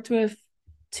 I've worked with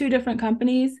 2 different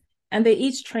companies, and they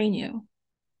each train you.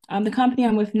 The company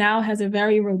I'm with now has a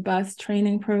very robust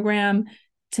training program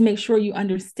to make sure you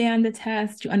understand the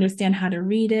test, you understand how to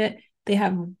read it. They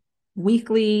have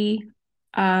weekly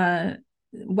webinars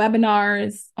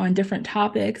on different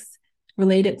topics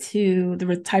related to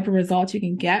the type of results you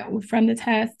can get from the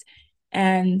test.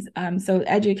 And so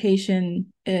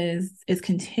education is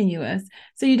continuous.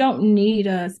 So you don't need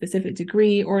a specific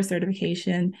degree or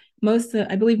certification.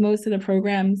 I believe most of the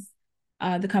programs,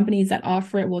 the companies that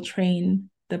offer it will train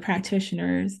the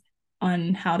practitioners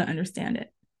on how to understand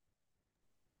it.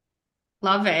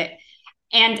 Love it.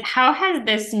 And how has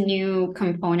this new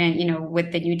component,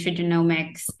 with the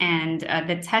nutrigenomics and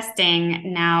the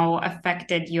testing now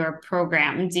affected your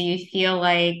program? Do you feel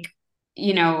like,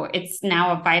 it's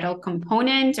now a vital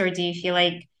component, or do you feel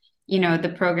like,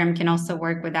 the program can also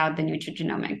work without the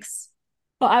nutrigenomics?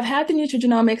 Well, I've had the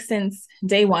nutrigenomics since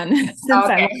day one, since I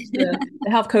Okay. launched the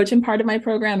health coaching part of my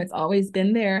program. It's always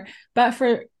been there. But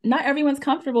not everyone's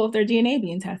comfortable with their DNA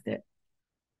being tested.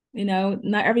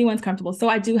 Not everyone's comfortable. So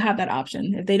I do have that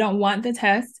option. If they don't want the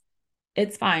test,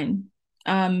 it's fine.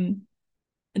 It's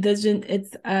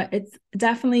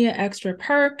definitely an extra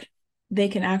perk. They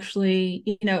can actually,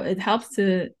 it helps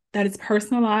that it's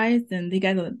personalized and they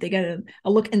get a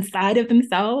look inside of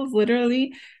themselves,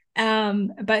 literally.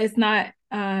 But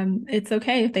it's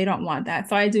okay if they don't want that.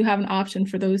 So I do have an option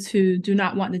for those who do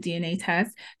not want the DNA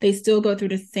test. They still go through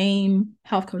the same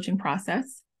health coaching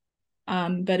process.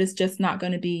 But it's just not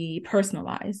going to be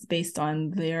personalized based on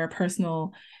their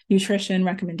personal nutrition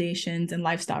recommendations and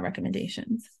lifestyle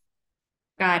recommendations.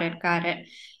 Got it. Got it.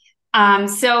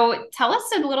 So tell us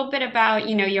a little bit about,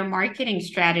 your marketing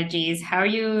strategies. How are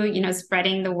you,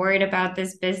 spreading the word about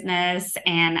this business?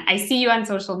 And I see you on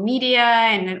social media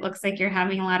and it looks like you're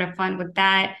having a lot of fun with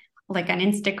that, like on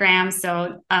Instagram.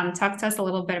 So talk to us a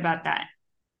little bit about that.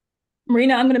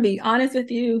 Marina, I'm going to be honest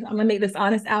with you. I'm going to make this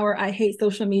honest hour. I hate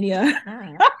social media.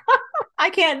 I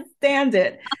can't stand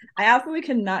it. I absolutely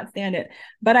cannot stand it,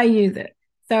 but I use it.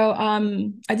 So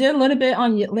I did a little bit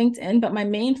on LinkedIn, but my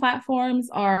main platforms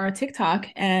are TikTok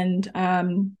and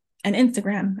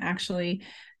Instagram, actually,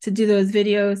 to do those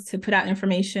videos, to put out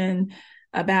information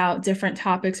about different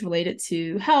topics related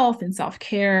to health and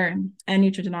self-care and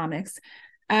nutrigenomics.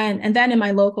 And then in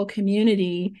my local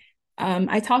community,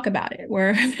 I talk about it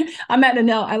where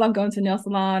I love going to nail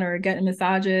salon or getting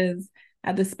massages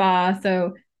at the spa.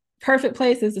 So perfect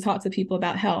places to talk to people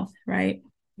about health, right?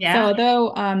 Yeah. So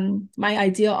although my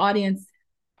ideal audience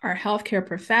are healthcare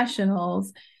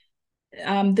professionals,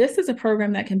 this is a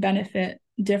program that can benefit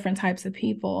different types of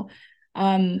people. So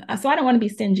I don't want to be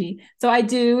stingy. So I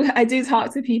do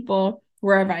talk to people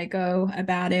wherever I go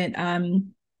about it.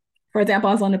 For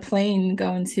example, I was on a plane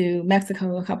going to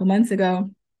Mexico a couple months ago,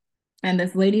 and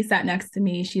this lady sat next to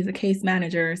me. She's a case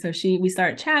manager. So we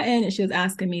started chatting and she was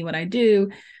asking me what I do.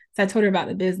 So I told her about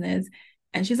the business.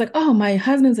 And she's like, oh, my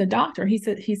husband's a doctor. He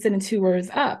said he's sitting 2 words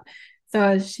up.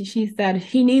 So she said,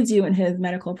 he needs you in his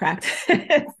medical practice.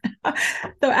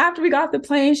 So after we got off the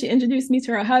plane, she introduced me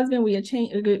to her husband. We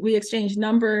exchanged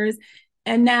numbers.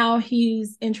 And now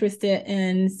he's interested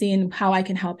in seeing how I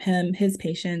can help his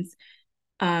patients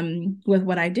with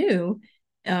what I do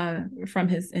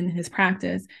in his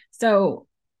practice. So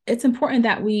it's important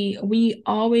that we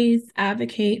always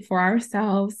advocate for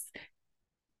ourselves.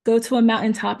 Go to a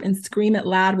mountaintop and scream it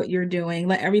loud what you're doing.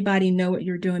 Let everybody know what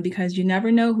you're doing, because you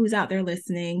never know who's out there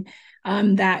listening.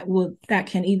 That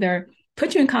can either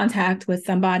put you in contact with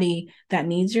somebody that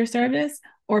needs your service,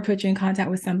 or put you in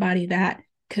contact with somebody that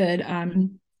could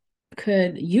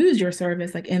use your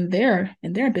service, like in their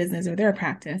business or their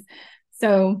practice.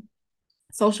 So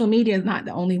social media is not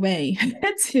the only way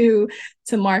to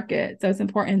market. So it's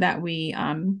important that we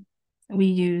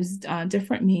use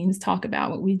different means, talk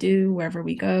about what we do wherever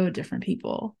we go, different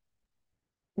people.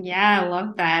 Yeah, I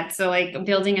love that. So like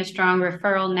building a strong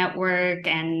referral network,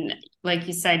 and like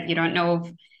you said, you don't know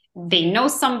if they know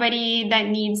somebody that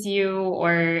needs you,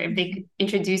 or if they could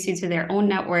introduce you to their own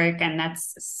network, and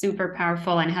that's super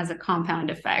powerful and has a compound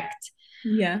effect.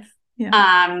 Yes.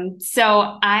 Yeah.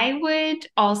 So I would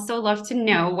also love to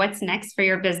know what's next for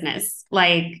your business.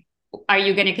 Like, are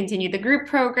you going to continue the group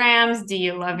programs? Do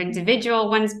you love individual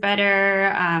ones better?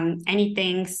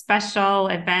 Anything special,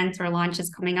 events or launches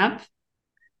coming up?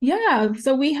 Yeah,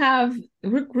 so we have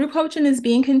group coaching is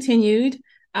being continued.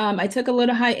 I took a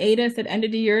little hiatus at end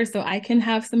of the year so I can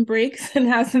have some breaks and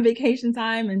have some vacation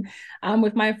time and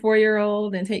with my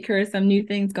 4-year-old and take care of some new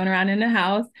things going around in the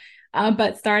house.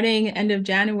 But starting end of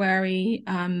January,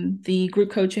 the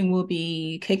group coaching will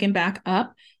be kicking back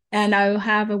up. And I will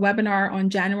have a webinar on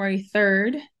January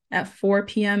 3rd at 4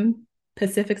 p.m.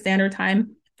 Pacific Standard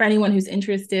Time for anyone who's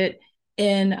interested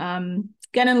in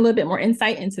getting a little bit more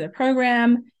insight into the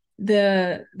program.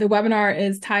 The webinar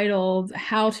is titled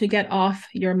How to Get Off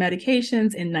Your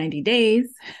Medications in 90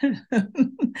 Days.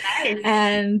 Nice.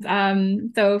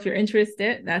 And so if you're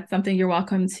interested, that's something you're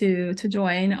welcome to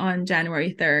join on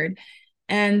January 3rd.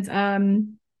 And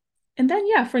then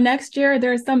yeah, for next year,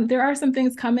 there are some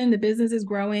things coming. The business is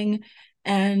growing,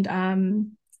 and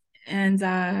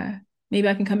maybe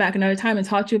I can come back another time and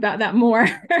talk to you about that more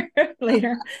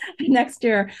later next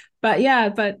year. But yeah,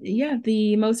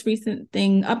 the most recent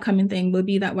upcoming thing will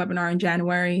be that webinar in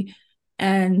January.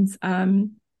 And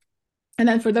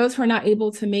then for those who are not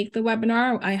able to make the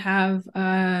webinar, I have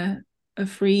a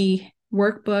free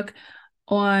workbook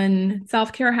on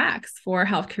self-care hacks for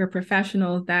healthcare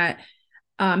professionals that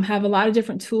have a lot of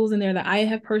different tools in there that I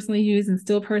have personally used and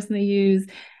still personally use.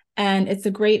 And it's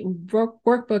a great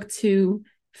workbook to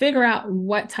figure out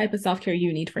what type of self-care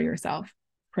you need for yourself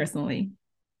personally.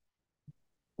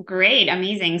 Great,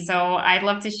 amazing. So I'd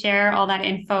love to share all that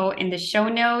info in the show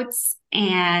notes.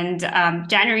 And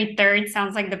January 3rd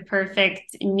sounds like the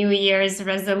perfect New Year's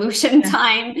resolution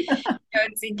time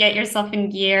to get yourself in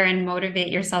gear and motivate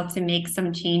yourself to make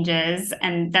some changes.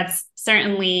 And that's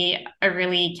certainly a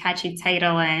really catchy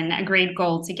title and a great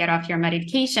goal to get off your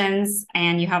medications.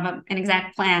 And you have an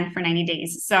exact plan for 90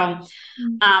 days. So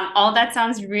all that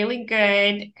sounds really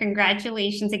good.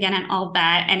 Congratulations again on all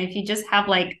that. And if you just have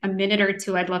like a minute or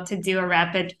two, I'd love to do a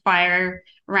rapid fire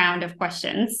round of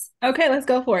questions. Okay, let's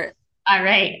go for it. All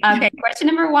right. Okay. Question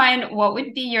number one, what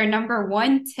would be your number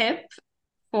one tip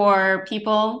for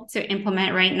people to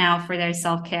implement right now for their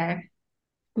self-care?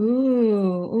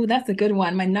 Ooh, that's a good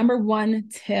one. My number one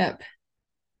tip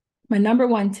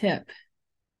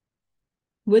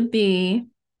would be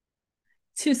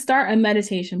to start a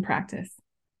meditation practice,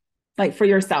 like for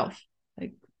yourself,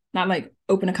 like not like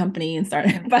open a company and start,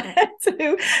 but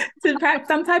to practice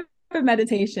some type of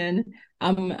meditation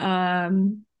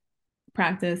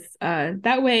practice.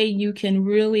 That way you can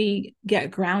really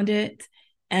get grounded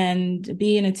and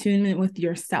be in attunement with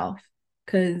yourself.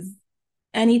 Because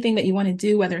anything that you want to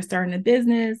do, whether it's starting a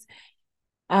business,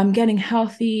 getting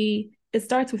healthy, it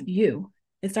starts with you.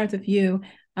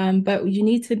 But you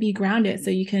need to be grounded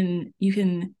so you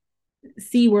can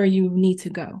see where you need to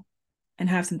go and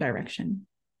have some direction.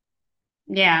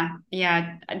 Yeah,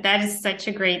 that is such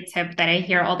a great tip that I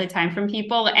hear all the time from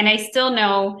people. And I still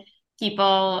know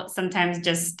people sometimes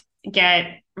just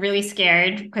get really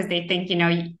scared because they think,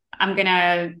 I'm going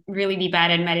to really be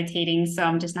bad at meditating, so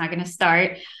I'm just not going to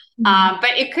start.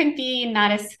 But it could be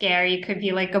not as scary. It could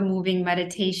be like a moving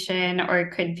meditation, or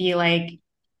it could be like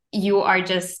you are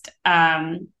just,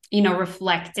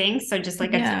 reflecting. So just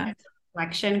like a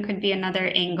reflection could be another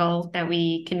angle that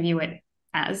we can view it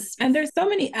as. And there's so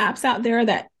many apps out there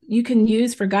that you can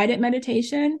use for guided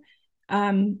meditation. I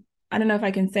don't know if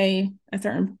I can say a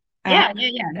certain app.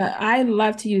 Yeah. But I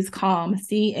love to use Calm,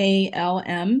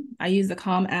 CALM. I use the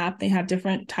Calm app. They have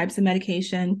different types of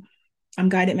medication,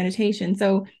 guided meditation.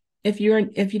 So if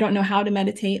you don't know how to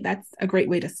meditate, that's a great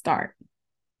way to start.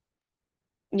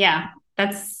 Yeah,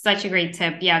 that's such a great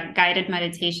tip. Yeah, guided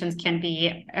meditations can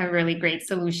be a really great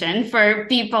solution for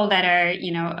people that are,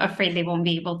 afraid they won't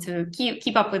be able to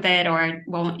keep up with it or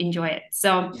won't enjoy it.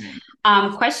 So,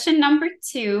 question number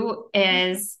 2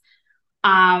 is,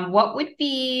 what would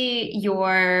be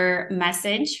your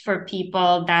message for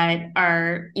people that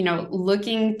are,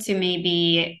 looking to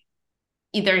maybe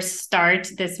either start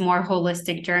this more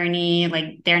holistic journey,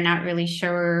 like they're not really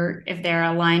sure if they're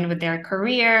aligned with their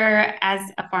career as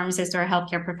a pharmacist or a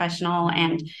healthcare professional,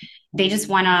 and they just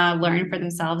want to learn for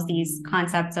themselves these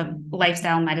concepts of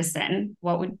lifestyle medicine?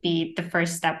 What would be the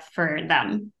first step for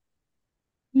them?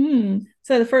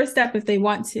 So the first step, if they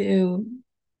want to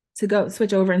go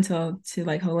switch over to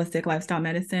like holistic lifestyle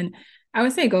medicine, I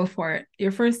would say go for it.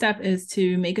 Your first step is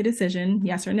to make a decision,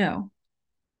 yes or no.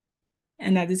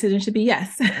 And that decision should be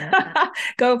yes.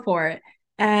 Go for it.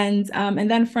 And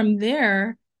then from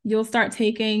there, you'll start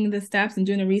taking the steps and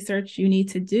doing the research you need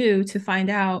to do to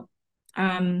find out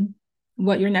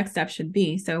what your next step should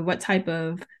be. So what type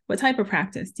of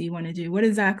practice do you want to do? What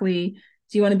exactly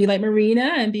Do you want to be like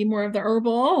Marina and be more of the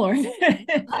herbal or,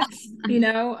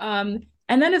 and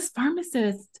then as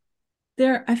pharmacists,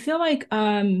 I feel like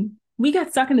we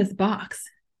got stuck in this box,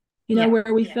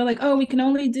 where we feel like, oh, we can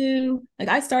only do, like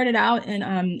I started out in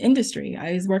industry.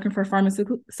 I was working for a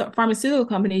pharmaceutical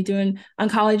company doing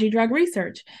oncology drug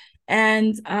research.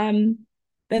 And then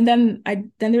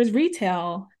there's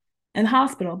retail and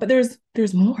hospital, but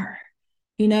there's more.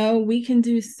 We can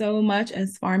do so much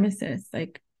as pharmacists,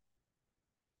 like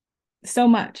so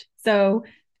much. So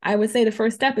I would say the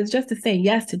first step is just to say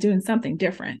yes to doing something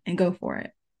different and go for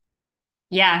it.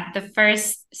 Yeah, the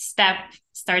first step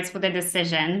starts with a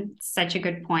decision. Such a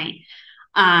good point.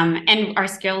 And our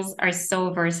skills are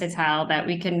so versatile that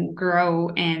we can grow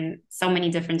in so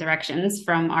many different directions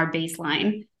from our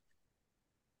baseline.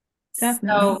 Definitely.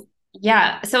 So,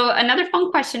 yeah. So another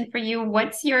fun question for you.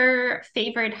 What's your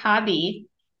favorite hobby?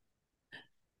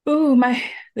 Ooh,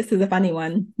 this is a funny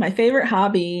one. My favorite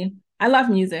hobby, I love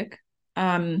music.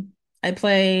 I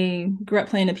grew up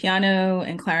playing the piano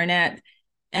and clarinet.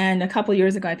 And a couple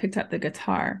years ago, I picked up the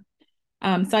guitar.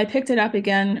 So I picked it up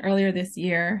again earlier this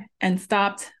year and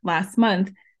stopped last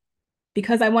month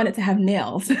because I wanted to have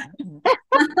nails.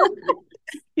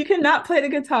 You cannot play the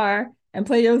guitar and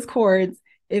play those chords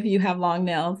if you have long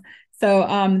nails. So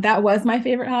that was my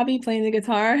favorite hobby, playing the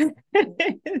guitar.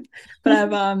 But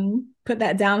I've put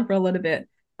that down for a little bit.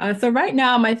 So right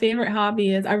now, my favorite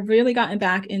hobby is I've really gotten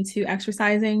back into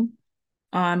exercising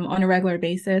on a regular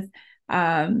basis.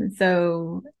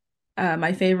 So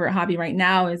my favorite hobby right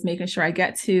now is making sure I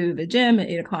get to the gym at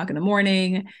 8 o'clock in the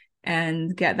morning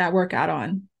and get that workout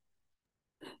on.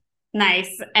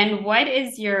 Nice. And what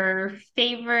is your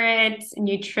favorite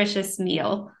nutritious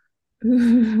meal?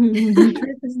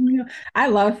 Nutritious meal. I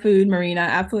love food, Marina.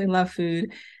 Absolutely love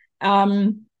food.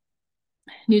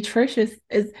 Nutritious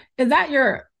is that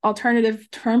your alternative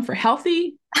term for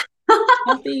healthy?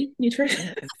 Healthy,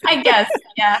 nutritious? I guess,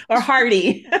 yeah. Or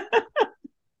hearty?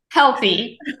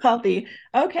 Healthy. Healthy.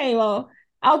 Okay, well,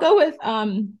 I'll go with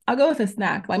a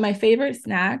snack. Like my favorite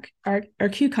snack are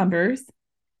cucumbers.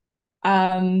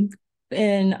 In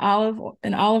olive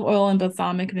oil and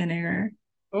balsamic vinegar.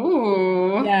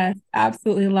 Ooh. Yes,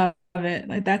 absolutely love it.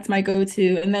 Like that's my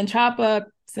go-to. And then chop up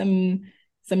some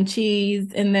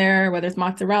cheese in there, whether it's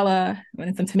mozzarella, whether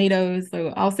it's some tomatoes.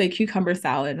 So I'll say cucumber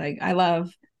salad. Like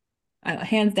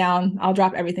hands down, I'll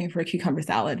drop everything for a cucumber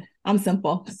salad. I'm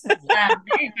simple. Yeah,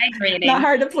 very hydrating. Not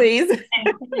hard to please.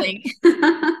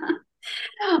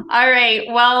 All right.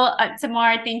 Well,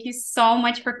 Tamar, thank you so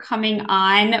much for coming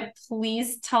on.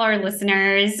 Please tell our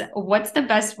listeners what's the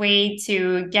best way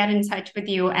to get in touch with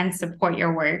you and support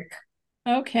your work.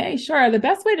 Okay, sure. The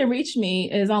best way to reach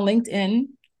me is on LinkedIn,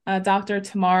 Dr.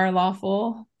 Tamar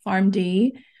Lawful,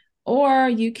 PharmD, or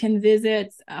you can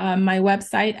visit my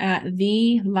website at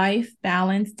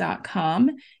thelifebalance.com.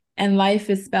 And life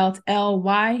is spelled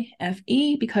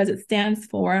LYFE because it stands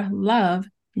for love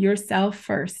yourself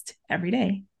first every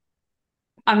day.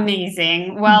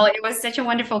 Amazing. Well, it was such a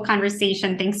wonderful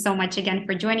conversation. Thanks so much again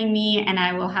for joining me. And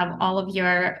I will have all of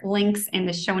your links in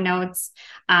the show notes.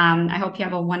 I hope you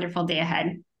have a wonderful day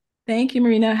ahead. Thank you,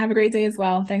 Marina. Have a great day as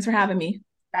well. Thanks for having me.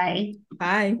 Bye.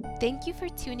 Bye. Thank you for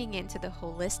tuning in to the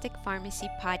Holistic Pharmacy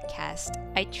Podcast.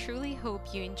 I truly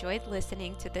hope you enjoyed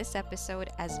listening to this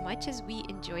episode as much as we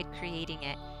enjoyed creating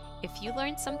it. If you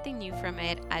learned something new from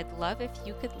it, I'd love if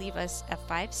you could leave us a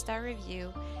 5-star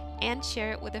review and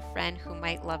share it with a friend who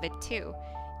might love it too.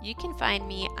 You can find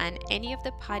me on any of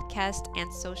the podcast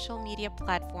and social media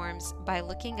platforms by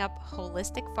looking up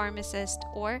Holistic Pharmacist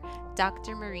or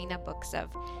Dr. Marina Buksov.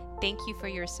 Thank you for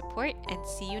your support and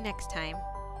see you next time.